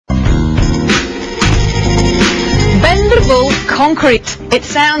concrete. It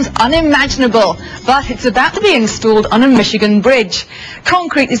sounds unimaginable, but it's about to be installed on a Michigan bridge.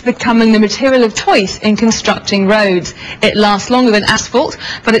 Concrete is becoming the material of choice in constructing roads. It lasts longer than asphalt,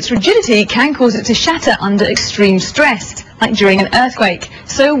 but its rigidity can cause it to shatter under extreme stress, like during an earthquake.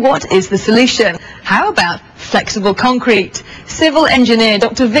 So what is the solution? How about flexible concrete? Civil engineer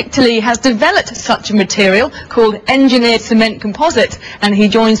Dr. Victor Lee has developed such a material called engineered cement composite, and he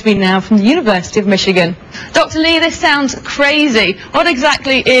joins me now from the University of Michigan. Dr. Lee, this sounds crazy. What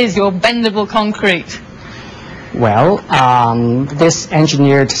exactly is your bendable concrete? Well, this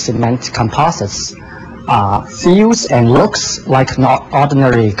engineered cement composites feels and looks like not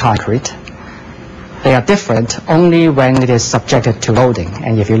ordinary concrete. They are different only when it is subjected to loading,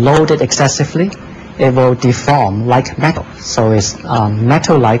 and if you load it excessively, it will deform like metal. So it's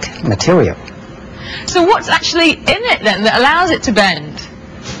metal-like material. So what's actually in it then that allows it to bend?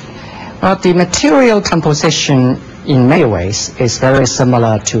 Well, the material composition in many ways is very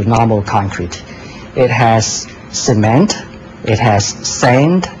similar to normal concrete. It has cement, it has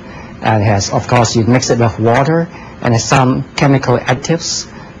sand, and it has, of course, you mix it with water and some chemical additives.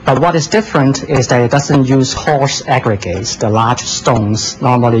 But what is different is that it doesn't use coarse aggregates, the large stones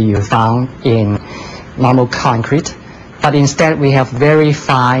normally you found in normal concrete, but instead we have very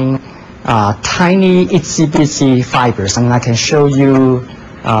fine, tiny, itsy-bitsy fibers. And I can show you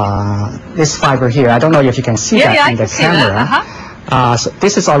this fiber here. I don't know if you can see that in the camera. So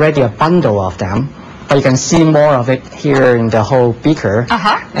this is already a bundle of them, but you can see more of it here in the whole beaker.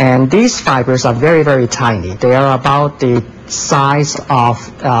 And these fibers are very, very tiny. They are about the size of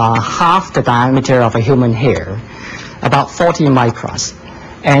half the diameter of a human hair, about 40 microns.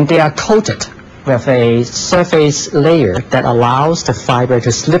 And they are coated with a surface layer that allows the fiber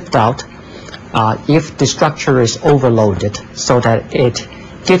to slip out if the structure is overloaded, so that it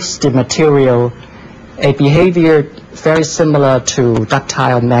gives the material a behavior very similar to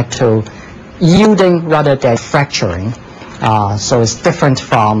ductile metal, yielding rather than fracturing. So it's different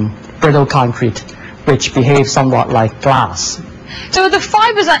from brittle concrete, which behaves somewhat like glass. So are the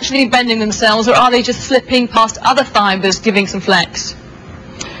fibers actually bending themselves, or are they just slipping past other fibers, giving some flex?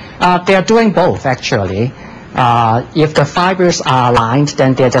 They are doing both, actually. If the fibers are aligned,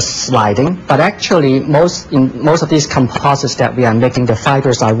 then they're just sliding. But actually, in most of these composites that we are making, the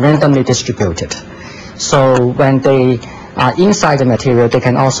fibers are randomly distributed. So when they are inside the material, they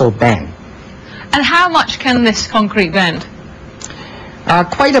can also bend. And how much can this concrete bend?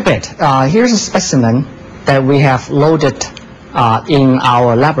 Quite a bit. Here's a specimen that we have loaded in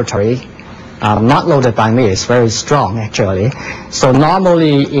our laboratory. Not loaded by me, it's very strong actually. So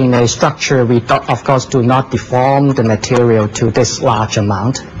normally in a structure we of course do not deform the material to this large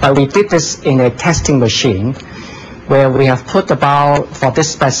amount, but we did this in a testing machine where we have put about, for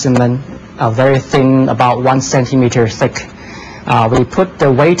this specimen, a very thin, about 1 centimeter thick. We put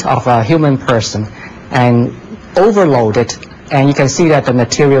the weight of a human person and overload it, and you can see that the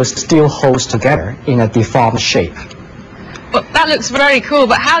material still holds together in a deformed shape. Well, that looks very cool,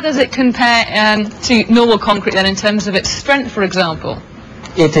 but how does it compare to normal concrete then in terms of its strength, for example?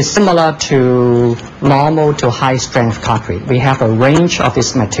 It is similar to normal to high-strength concrete. We have a range of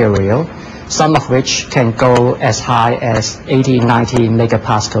this material, some of which can go as high as 80-90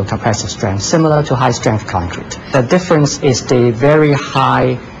 megapascal compressive strength, similar to high-strength concrete. The difference is the very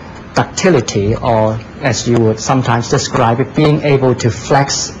high ductility, or as you would sometimes describe it, being able to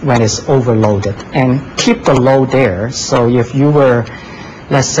flex when it's overloaded and keep the load there. So if you were,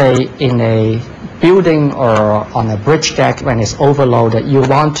 let's say, in a building or on a bridge deck when it's overloaded, you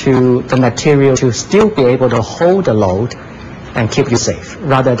want the material to still be able to hold the load and keep you safe,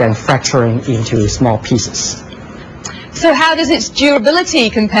 rather than fracturing into small pieces. So how does its durability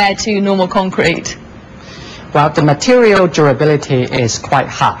compare to normal concrete? Well, the material durability is quite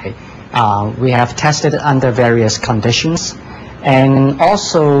high. We have tested it under various conditions, and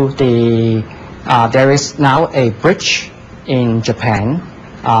also there is now a bridge in Japan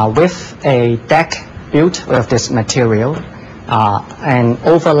with a deck built with this material and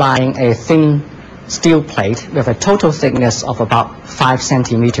overlying a thin steel plate with a total thickness of about 5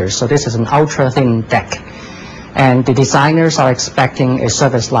 centimeters. So this is an ultra-thin deck, and the designers are expecting a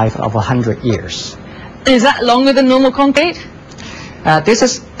service life of 100 years. Is that longer than normal concrete? This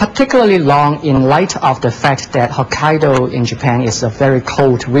is particularly long in light of the fact that Hokkaido in Japan is a very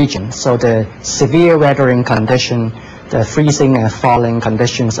cold region. So the severe weathering condition, the freezing and falling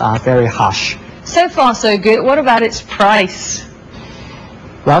conditions are very harsh. So far so good. What about its price?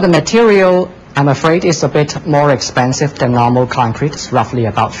 Well, the material, I'm afraid, is a bit more expensive than normal concrete. It's roughly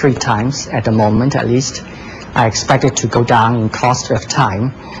about 3 times at the moment, at least. I expect it to go down in cost with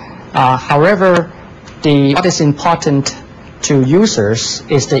time. However, what is important to users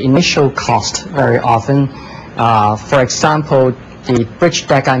is the initial cost very often. For example, the bridge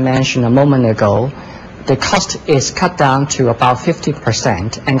deck I mentioned a moment ago, the cost is cut down to about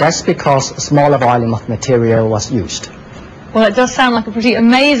 50%, and that's because a smaller volume of material was used. Well, it does sound like a pretty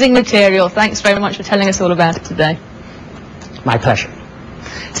amazing material. Thanks very much for telling us all about it today. My pleasure.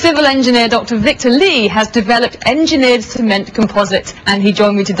 Civil engineer Dr. Victor Lee has developed engineered cement composite, and he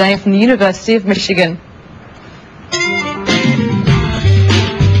joined me today from the University of Michigan.